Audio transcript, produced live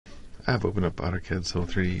I've opened up AutoCAD Civil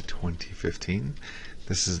 3D 2015.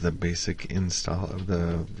 This is the basic install of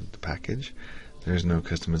the package. There's no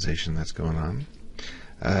customization that's going on.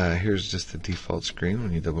 Here's just the default screen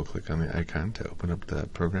when you double click on the icon to open up the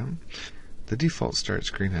program. The default start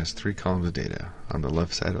screen has 3 columns of data. On the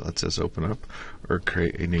left side it lets us open up or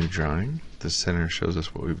create a new drawing. The center shows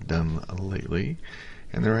us what we've done lately.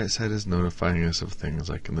 And the right side is notifying us of things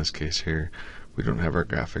like in this case here, we don't have our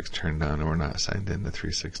graphics turned on and we're not signed in to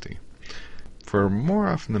 360. For more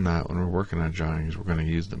often than not, when we're working on drawings, we're going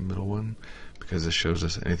to use the middle one because it shows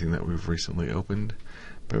us anything that we've recently opened.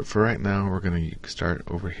 But for right now, we're going to start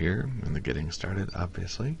over here in the getting started,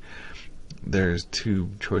 obviously. There's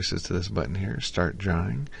 2 choices to this button here. Start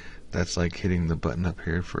drawing. That's like hitting the button up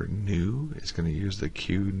here for new. It's going to use the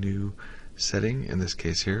Q new setting, in this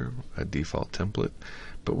case here, a default template.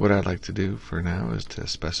 But what I'd like to do for now is to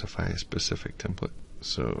specify a specific template.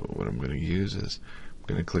 So what I'm going to use is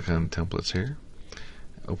I'm going to click on templates here,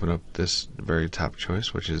 open up this very top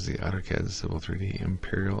choice, which is the AutoCAD Civil 3D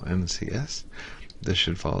Imperial NCS. This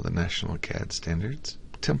should follow the National CAD standards.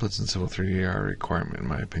 Templates in Civil 3D are a requirement in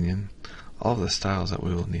my opinion. All of the styles that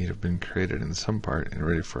we will need have been created in some part and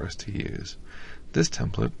ready for us to use. This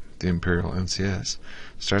template, the Imperial NCS,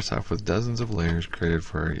 starts off with dozens of layers created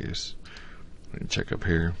for our use. We can check up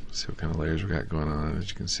here, see what kind of layers we got going on. As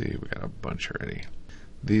you can see, we got a bunch already.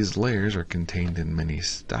 These layers are contained in many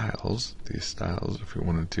styles. These styles, if we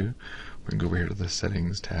wanted to, we can go over here to the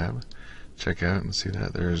Settings tab, check out and see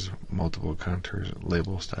that there's multiple contours,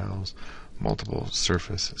 label styles, multiple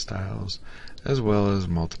surface styles, as well as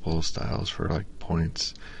multiple styles for like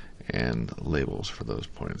points and labels for those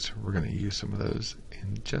points. We're going to use some of those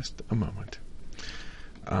in just a moment.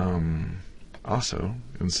 Also,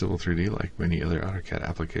 in Civil 3D, like many other AutoCAD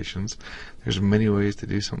applications, there's many ways to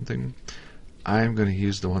do something. I'm going to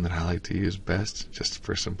use the one that I like to use best, just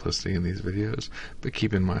for simplicity in these videos, but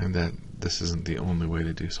keep in mind that this isn't the only way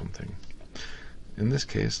to do something. In this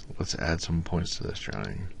case, let's add some points to this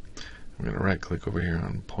drawing. I'm going to right click over here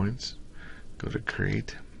on points, go to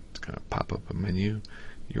create. It's going to pop up a menu.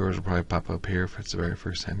 Yours will probably pop up here if it's the very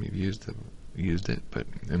first time you've used it, but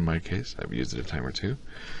in my case I've used it a time or two,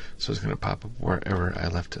 so it's going to pop up wherever I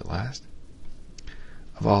left it last.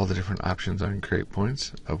 Of all the different options on create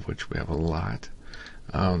points, of which we have a lot,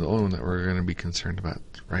 the only one that we're going to be concerned about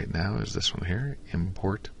right now is this one here,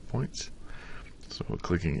 import points. So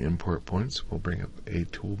clicking import points will bring up a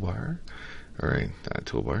toolbar, or not a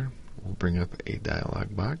toolbar, will bring up a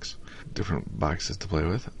dialog box, different boxes to play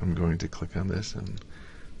with. I'm going to click on this and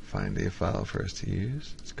find a file for us to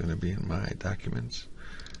use. It's going to be in my documents,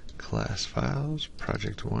 class files,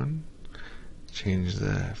 project 1. Change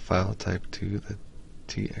the file type to the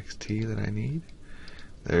TXT that I need.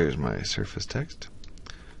 There's my surface text.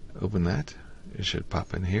 Open that. It should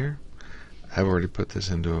pop in here. I've already put this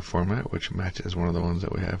into a format which matches one of the ones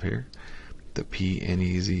that we have here, the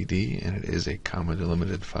PNEZD, and it is a comma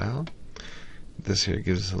delimited file. This here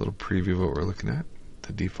gives us a little preview of what we're looking at,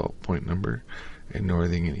 the default point number, a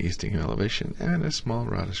northing and easting elevation, and a small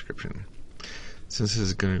raw description. Since this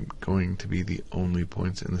is going to be the only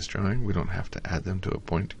points in this drawing, we don't have to add them to a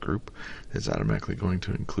point group. It's automatically going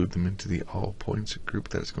to include them into the all points group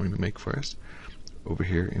that it's going to make for us over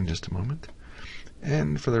here in just a moment.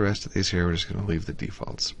 And for the rest of these here, we're just going to leave the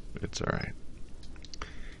defaults. It's alright.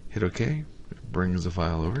 Hit OK. It brings the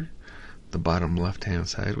file over. The bottom left hand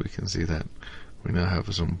side, we can see that we now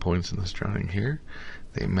have some points in this drawing here.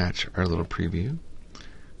 They match our little preview.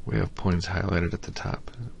 We have points highlighted at the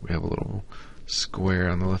top. We have a little square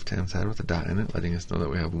on the left hand side with a dot in it, letting us know that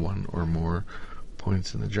we have one or more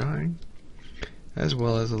points in the drawing, as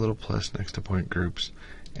well as a little plus next to point groups.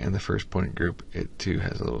 And the first point group, it too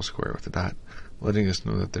has a little square with a dot, letting us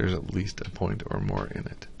know that there's at least a point or more in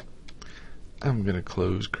it. I'm going to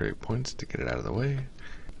close create points to get it out of the way.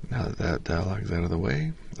 Now that that dialog's out of the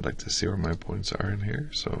way, I'd like to see where my points are in here,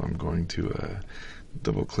 so I'm going to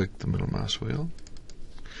double click the middle mouse wheel.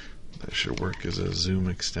 That should work as a zoom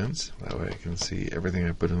extents. That way I can see everything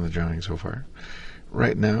I put in the drawing so far.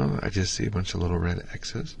 Right now, I just see a bunch of little red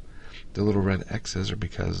X's. The little red X's are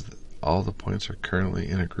because all the points are currently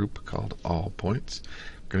in a group called all points.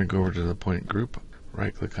 I'm going to go over to the point group,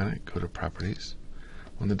 right click on it, go to properties.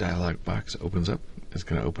 When the dialog box opens up, it's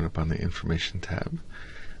going to open up on the information tab.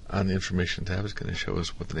 On the information tab, it's going to show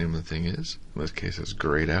us what the name of the thing is. In this case, it's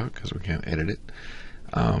grayed out because we can't edit it.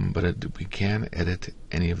 But we can edit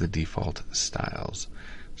any of the default styles.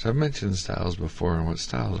 So I've mentioned styles before, and what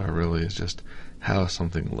styles are really is just how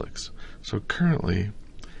something looks. So currently,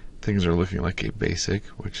 things are looking like a basic,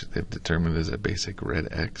 which they've determined is a basic red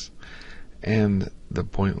X. and the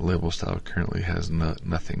point label style currently has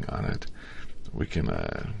nothing on it. We can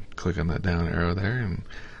click on that down arrow there, and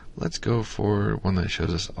let's go for one that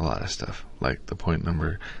shows us a lot of stuff, like the point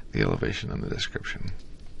number, the elevation, and the description.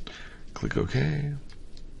 Click OK.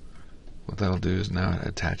 What that'll do is now it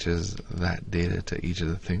attaches that data to each of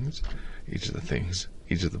the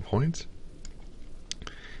points.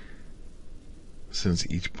 Since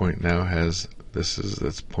each point now has, this is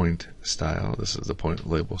its point style, this is the point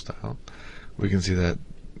label style, we can see that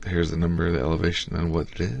here's the number, the elevation, and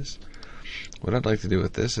what it is. What I'd like to do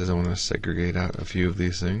with this is I want to segregate out a few of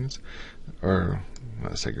these things, or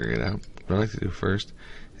not segregate out. What I'd like to do first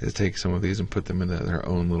is take some of these and put them into their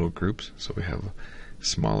own little groups, so we have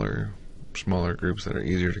smaller groups that are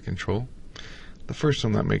easier to control. The first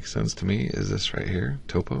one that makes sense to me is this right here,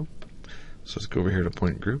 topo. So let's go over here to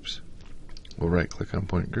point groups. We'll right click on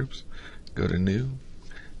point groups, go to new,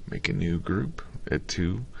 make a new group. It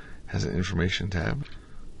too has an information tab.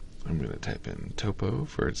 I'm going to type in topo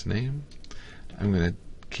for its name. I'm going to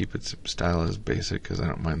keep its style as basic because I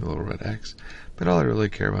don't mind the little red X, but all I really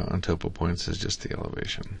care about on topo points is just the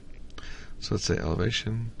elevation. So let's say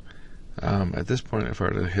elevation. At this point, if I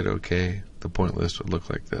were to hit OK, the point list would look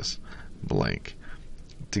like this, blank.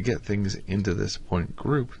 To get things into this point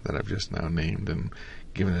group that I've just now named and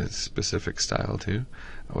given a specific style to,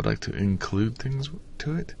 I would like to include things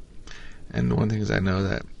to it. And one thing is I know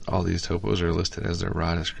that all these topos are listed as their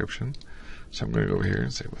raw description. So I'm going to go over here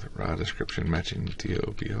and say with raw description matching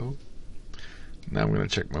TOPO. Now I'm going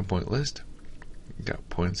to check my point list. Got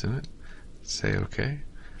points in it. Say OK.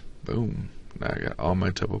 Boom. Now I got all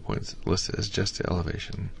my topo points listed as just the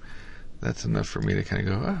elevation. That's enough for me to kind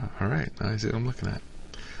of go, alright, now I see what I'm looking at.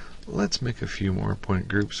 Let's make a few more point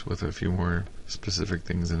groups with a few more specific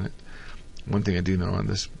things in it. One thing I do know on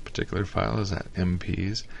this particular file is that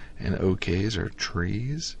MPs and OKs are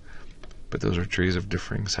trees, but those are trees of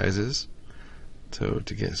differing sizes. So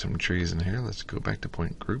to get some trees in here, let's go back to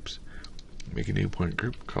point groups, make a new point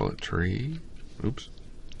group, call it tree. Oops.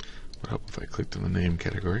 Would help if I clicked on the name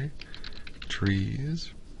category.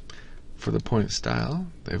 Trees. For the point style,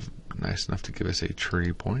 they've nice enough to give us a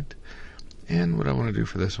tree point. And what I want to do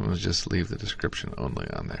for this one is just leave the description only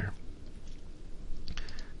on there.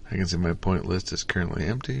 I can see my point list is currently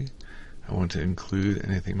empty. I want to include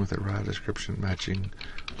anything with a raw description matching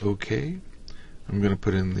OK. I'm going to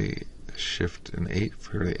put in the shift and 8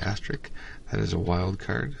 for the asterisk. That is a wild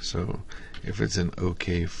card. So if it's an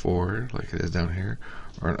OK4 like it is down here,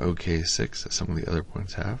 or an OK6 that some of the other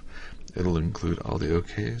points have, it'll include all the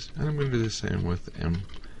OKs. And I'm going to do the same with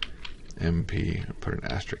MP and put an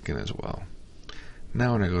asterisk in as well.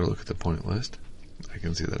 Now when I go to look at the point list, I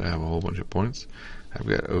can see that I have a whole bunch of points. I've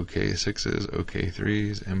got OK6s,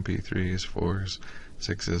 OK3s, MP3s, 4s,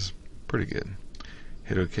 6s. Pretty good.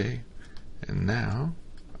 Hit OK. And now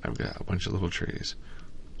I've got a bunch of little trees.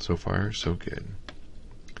 So far, so good.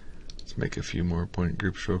 Let's make a few more point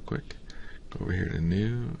groups real quick. Go over here to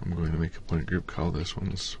new. I'm going to make a point group, call this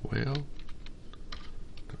one swale.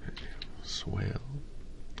 Swale.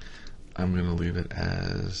 I'm going to leave it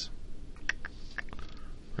as,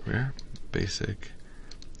 there we are, basic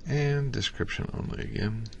and description only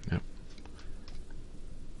again. Yep.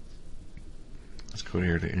 Let's go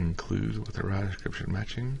here to include with a raw description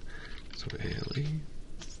matching. So ALE.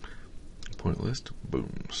 Point list.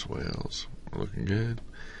 Boom. Swales. We're looking good.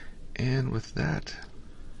 And with that,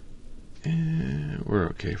 we're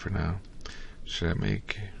okay for now. Should I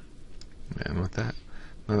make, and with that,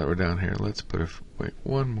 now that we're down here, let's put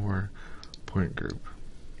one more point group.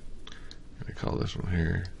 I'm going to call this one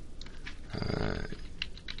here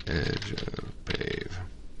edge of pave.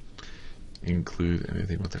 Include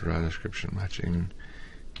anything with the raw description matching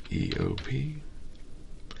EOP.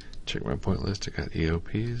 Check my point list, I got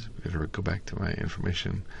EOPs. We're going to go back to my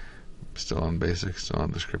information. Still on basic, still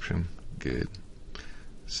on description. Good.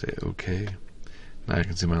 Say OK. Now I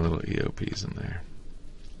can see my little EOPs in there.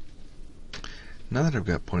 Now that I've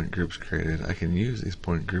got point groups created, I can use these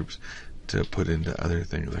point groups to put into other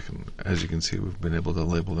things. As you can see, we've been able to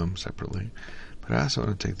label them separately. But I also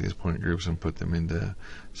want to take these point groups and put them into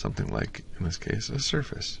something like, in this case, a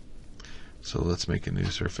surface. So let's make a new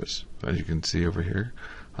surface. As you can see over here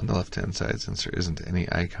on the left-hand side, since there isn't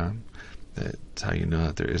any icon, that's how you know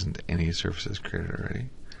that there isn't any surfaces created already.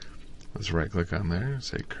 Let's right-click on there and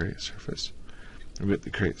say Create Surface. We've got the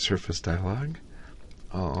Create Surface dialog.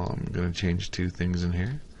 I'm going to change two things in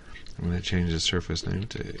here. I'm going to change the surface name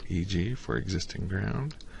to EG for existing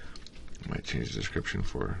ground. I might change the description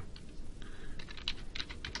for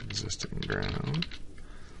existing ground.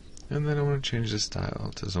 And then I want to change the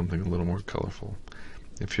style to something a little more colorful.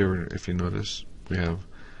 If you notice, we have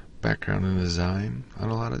background and design on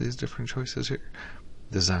a lot of these different choices here.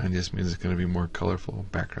 Design just means it's going to be more colorful.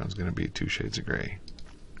 Background is going to be 2 shades of gray.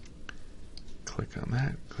 Click on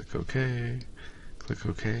that, click OK,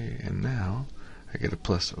 and now I get a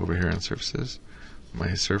plus over here on surfaces.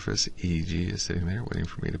 My surface EG is sitting there waiting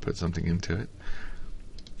for me to put something into it.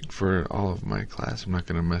 For all of my class, I'm not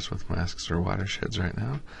going to mess with masks or watersheds right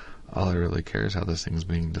now. All I really care is how this thing's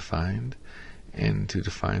being defined. And to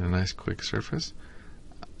define a nice quick surface,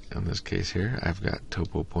 in this case here, I've got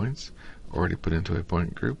topo points already put into a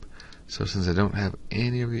point group. So since I don't have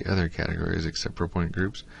any of the other categories except for point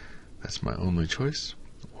groups, that's my only choice.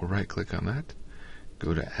 We'll right click on that,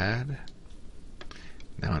 go to add.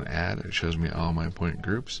 Now in add, it shows me all my point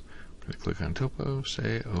groups. I'm going to click on topo,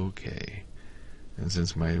 say OK. And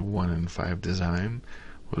since my 1 in 5 design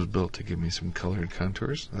was built to give me some colored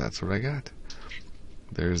contours, that's what I got.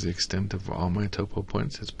 There's the extent of all my topo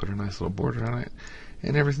points. It's put a nice little border on it.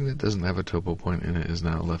 And everything that doesn't have a topo point in it is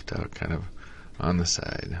now left out kind of on the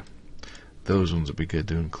side. Those ones would be good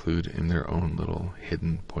to include in their own little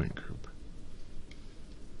hidden point group.